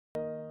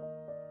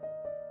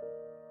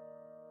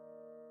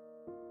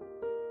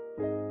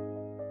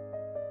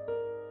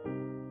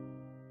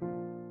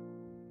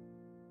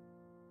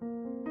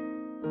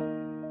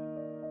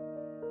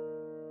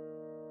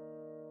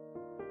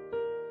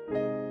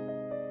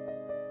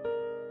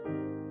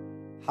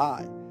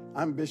Hi,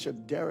 I'm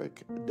Bishop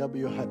Derek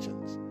W.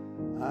 Hutchins.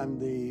 I'm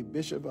the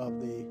Bishop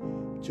of the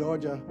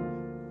Georgia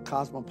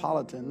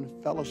Cosmopolitan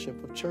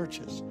Fellowship of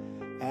Churches,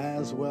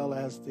 as well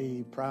as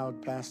the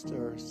proud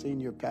pastor,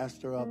 senior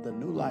pastor of the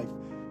New Life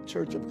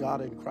Church of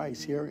God in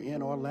Christ here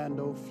in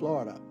Orlando,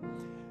 Florida.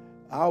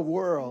 Our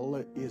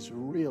world is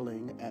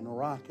reeling and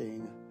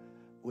rocking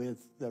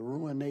with the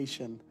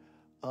ruination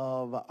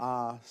of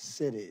our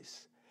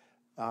cities.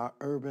 Our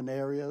urban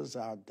areas,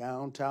 our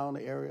downtown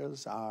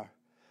areas are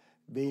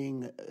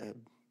being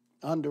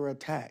under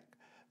attack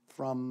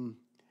from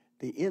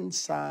the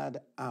inside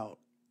out.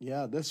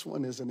 Yeah, this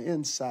one is an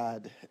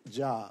inside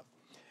job.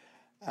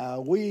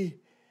 We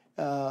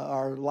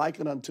are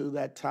likened unto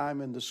that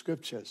time in the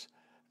scriptures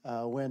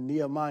when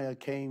Nehemiah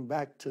came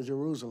back to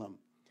Jerusalem.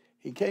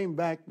 He came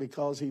back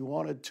because he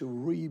wanted to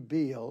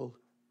rebuild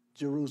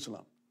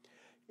Jerusalem.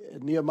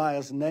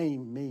 Nehemiah's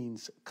name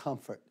means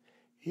comfort.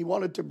 He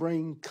wanted to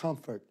bring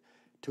comfort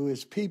to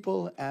his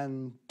people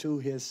and to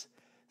his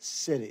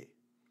city.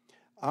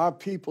 Our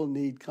people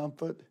need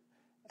comfort,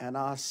 and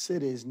our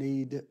cities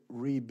need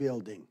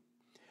rebuilding.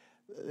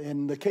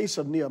 In the case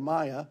of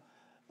Nehemiah,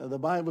 the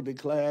Bible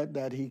declared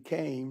that he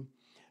came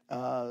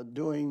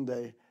during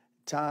the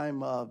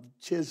time of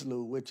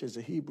Chislev, which is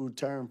a Hebrew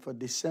term for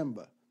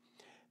December.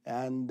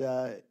 And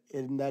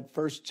in that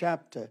first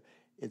chapter,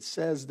 it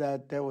says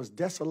that there was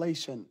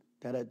desolation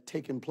that had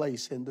taken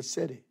place in the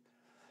city.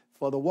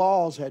 For the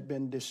walls had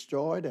been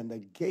destroyed and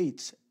the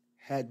gates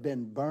had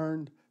been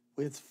burned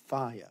with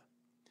fire.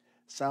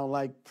 Sound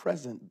like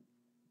present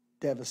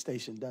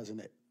devastation, doesn't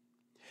it?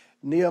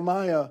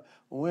 Nehemiah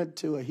went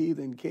to a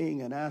heathen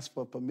king and asked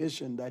for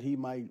permission that he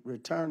might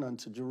return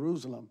unto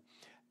Jerusalem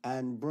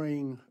and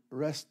bring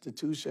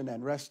restitution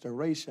and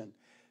restoration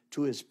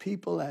to his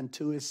people and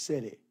to his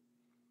city.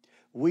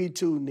 We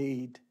too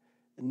need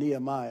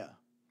Nehemiah.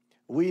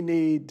 We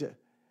need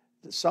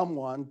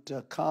someone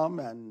to come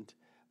and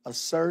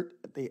assert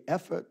the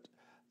effort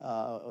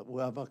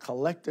of a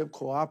collective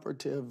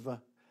cooperative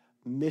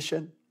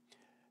mission.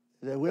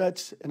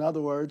 In other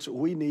words,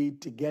 we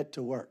need to get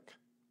to work.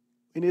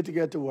 We need to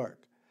get to work.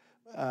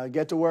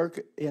 Get to work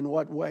in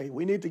what way?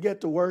 We need to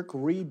get to work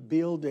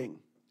rebuilding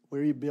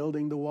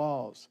the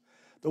walls.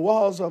 The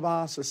walls of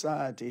our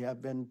society have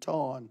been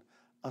torn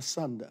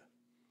asunder,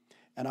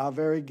 and our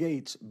very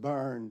gates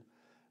burn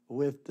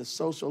with the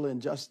social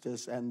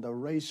injustice and the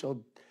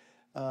racial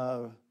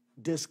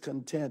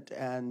discontent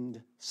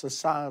and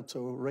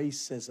societal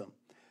racism.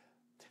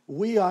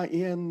 We are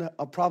in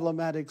a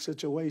problematic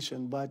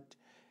situation, but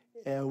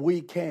we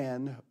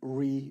can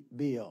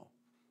rebuild.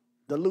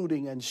 The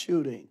looting and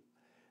shooting,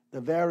 the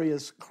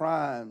various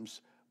crimes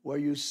where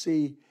you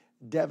see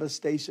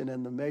devastation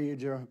in the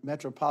major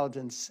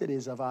metropolitan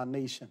cities of our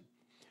nation.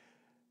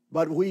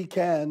 But we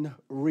can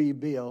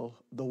rebuild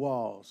the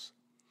walls.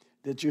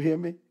 Did you hear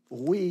me?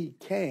 We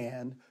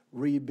can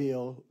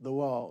rebuild the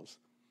walls.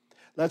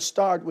 Let's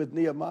start with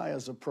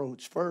Nehemiah's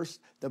approach.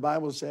 First, the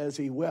Bible says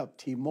he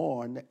wept, he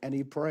mourned, and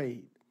he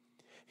prayed.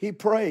 He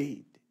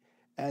prayed.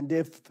 And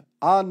if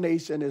our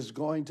nation is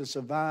going to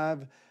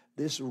survive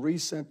this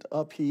recent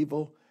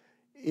upheaval,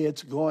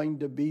 it's going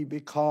to be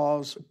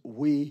because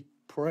we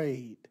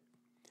prayed.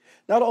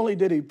 Not only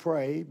did he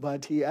pray,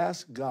 but he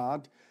asked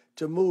God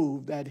to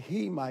move that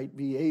he might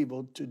be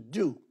able to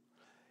do.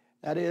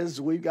 That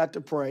is, we've got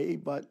to pray,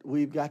 but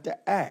we've got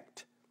to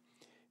act.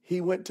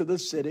 He went to the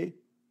city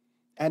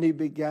and he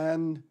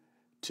began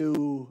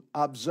to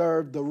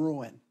observe the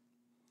ruin.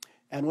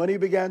 And when he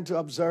began to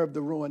observe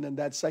the ruin in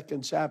that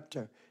second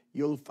chapter,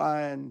 you'll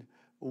find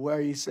where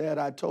he said,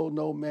 I told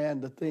no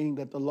man the thing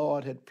that the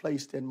Lord had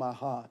placed in my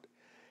heart.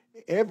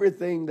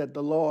 Everything that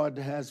the Lord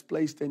has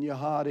placed in your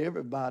heart,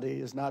 everybody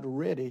is not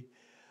ready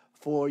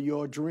for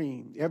your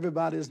dream.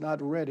 Everybody is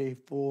not ready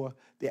for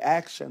the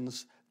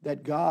actions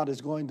that God is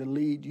going to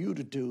lead you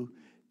to do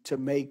to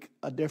make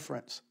a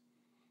difference.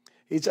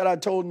 He said, I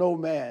told no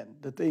man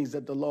the things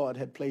that the Lord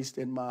had placed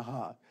in my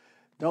heart.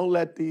 Don't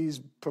let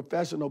these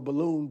professional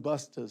balloon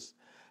busters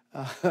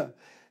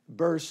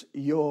burst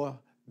your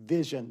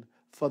vision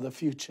for the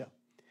future.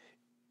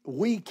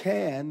 We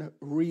can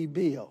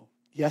rebuild.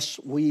 Yes,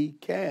 we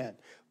can.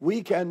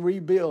 We can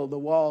rebuild the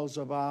walls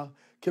of our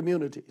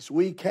communities.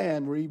 We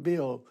can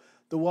rebuild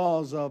the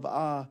walls of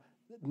our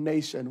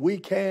nation. We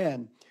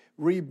can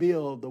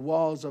rebuild the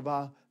walls of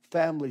our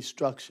family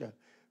structure.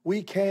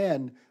 We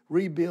can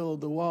rebuild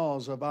the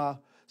walls of our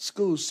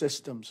school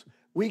systems.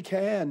 We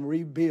can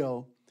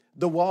rebuild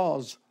the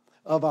walls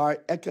of our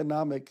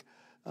economic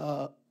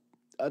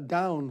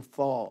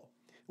downfall.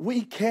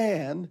 We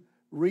can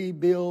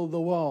rebuild the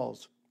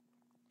walls.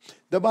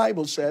 The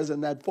Bible says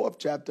in that fourth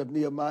chapter of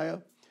Nehemiah,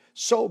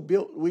 so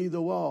built we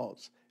the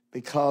walls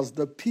because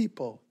the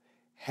people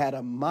had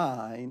a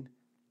mind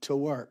to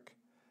work.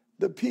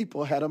 The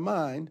people had a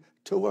mind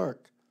to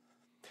work.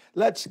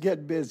 Let's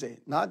get busy,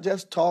 not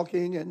just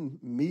talking and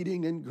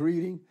meeting and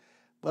greeting,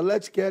 but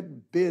let's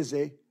get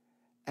busy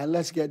and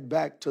let's get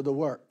back to the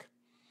work.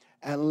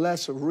 And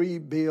let's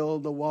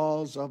rebuild the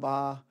walls of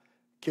our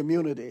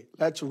community.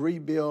 Let's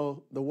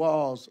rebuild the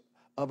walls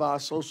of our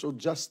social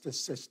justice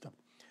system.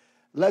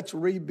 Let's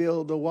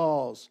rebuild the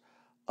walls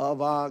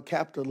of our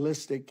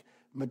capitalistic,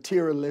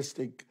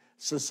 materialistic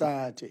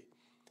society.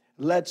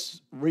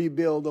 Let's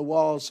rebuild the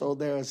walls so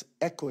there's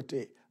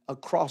equity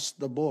across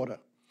the border,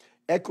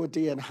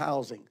 equity in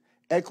housing,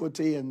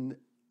 equity in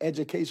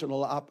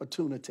educational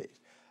opportunities.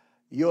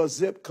 Your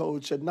zip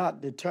code should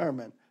not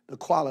determine the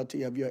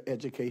quality of your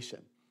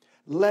education.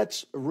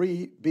 Let's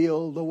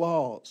rebuild the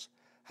walls.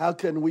 How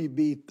can we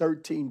be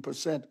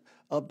 13%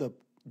 of the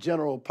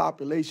general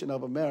population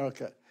of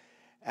America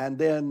and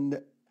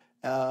then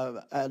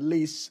at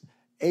least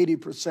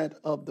 80%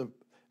 of the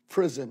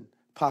prison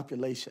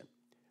population?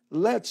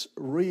 Let's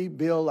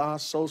rebuild our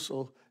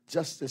social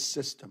justice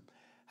system.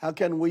 How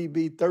can we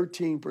be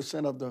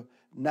 13% of the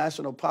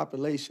national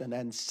population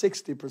and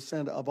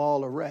 60% of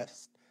all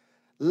arrests?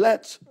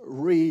 Let's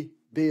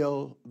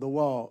rebuild the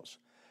walls.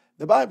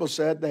 The Bible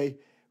said they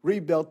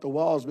rebuilt the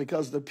walls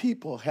because the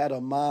people had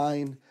a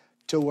mind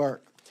to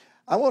work.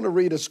 I want to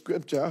read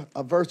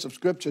a verse of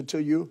scripture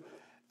to you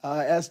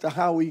as to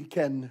how we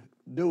can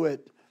do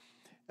it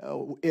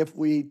if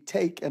we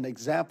take an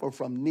example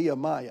from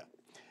Nehemiah.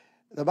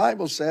 The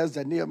Bible says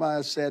that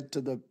Nehemiah said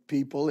to the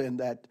people in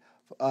that,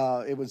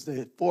 it was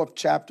the 4th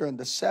chapter and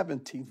the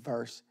 17th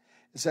verse,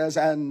 it says,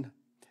 "And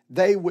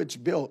they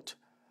which built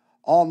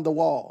on the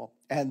wall,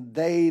 and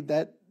they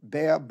that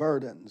bear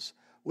burdens,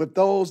 with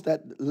those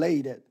that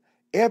laid it,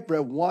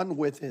 everyone,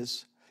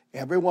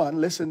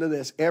 listen to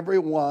this,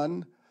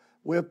 everyone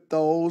with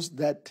those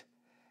that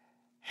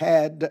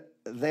had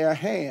their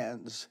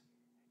hands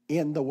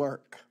in the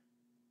work."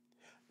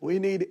 We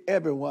need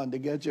everyone to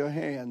get your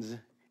hands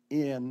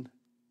in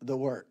the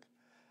work.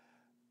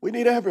 We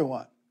need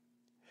everyone.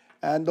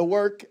 And the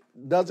work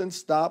doesn't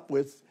stop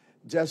with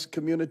just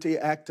community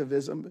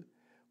activism.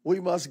 We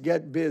must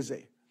get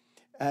busy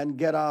and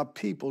get our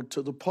people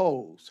to the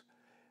polls.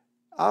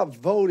 Our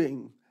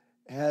voting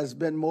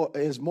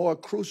is more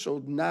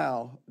crucial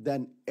now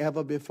than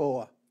ever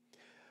before.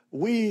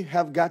 We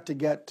have got to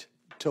get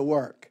to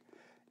work.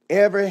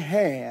 Every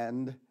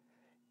hand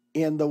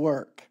in the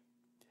work.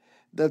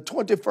 The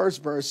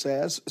 21st verse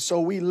says, "So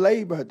we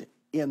labored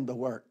in the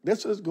work."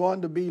 This is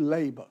going to be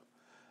labor.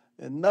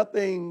 And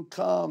nothing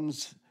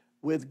comes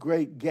with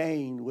great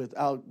gain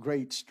without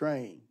great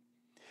strain.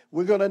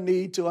 We're going to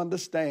need to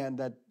understand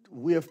that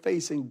we're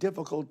facing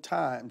difficult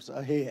times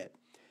ahead.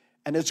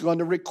 And it's going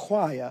to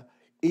require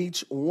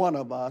each one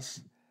of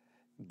us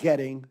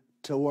getting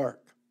to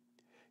work.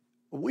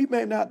 We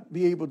may not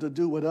be able to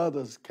do what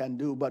others can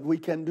do, but we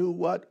can do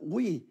what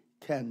we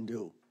can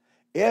do.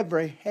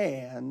 Every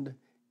hand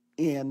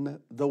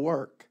in the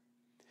work.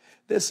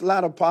 This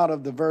latter part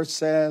of the verse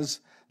says,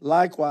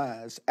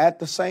 "Likewise, at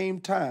the same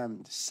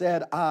time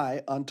said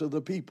I unto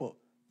the people."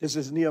 This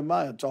is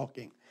Nehemiah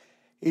talking.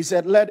 He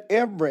said, "Let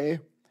every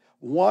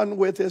one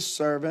with his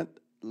servant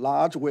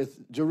lodge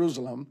with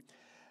Jerusalem,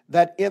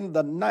 that in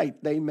the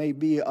night they may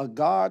be a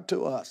guard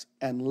to us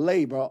and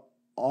labor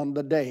on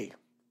the day."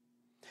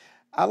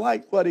 I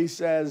like what he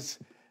says,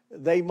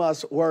 they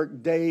must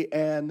work day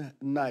and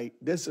night.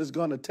 This is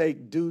going to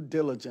take due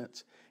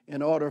diligence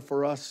in order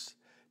for us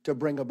to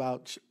bring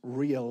about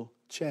real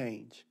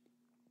change.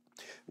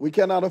 We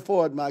cannot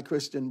afford, my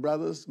Christian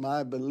brothers,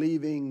 my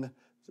believing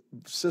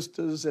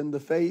sisters in the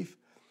faith,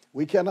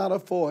 we cannot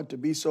afford to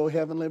be so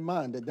heavenly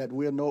minded that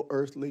we're no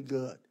earthly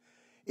good.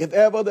 If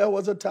ever there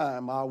was a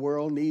time our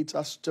world needs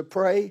us to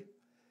pray,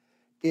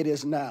 it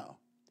is now.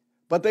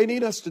 But they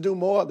need us to do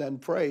more than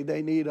pray.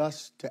 They need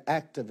us to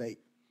activate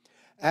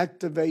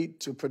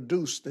to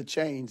produce the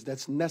change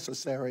that's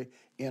necessary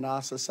in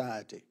our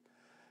society.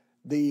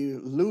 The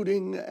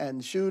looting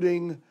and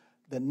shooting,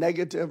 the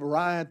negative,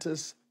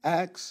 riotous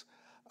acts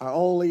are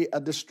only a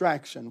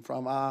distraction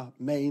from our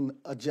main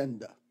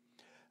agenda.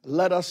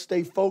 Let us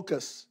stay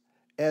focused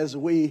as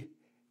we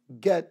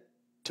get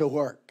to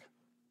work.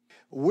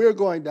 We're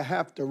going to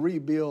have to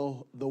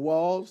rebuild the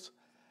walls,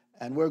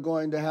 and we're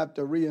going to have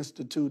to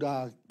reinstitute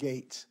our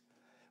gates.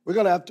 We're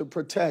going to have to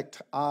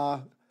protect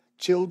our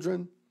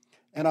children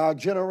and our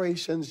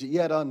generations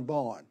yet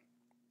unborn.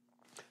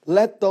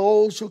 Let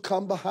those who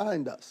come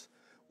behind us,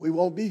 we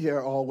won't be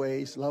here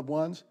always, loved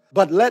ones,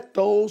 but let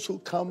those who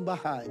come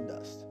behind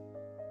us,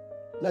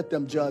 let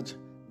them judge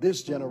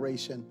this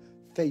generation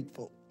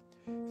faithful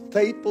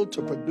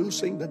to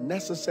producing the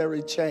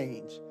necessary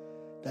change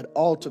that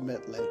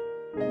ultimately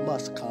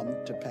must come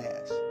to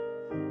pass.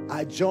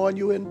 I join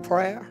you in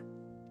prayer,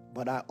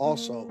 but I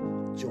also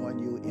join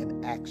you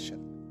in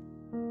action.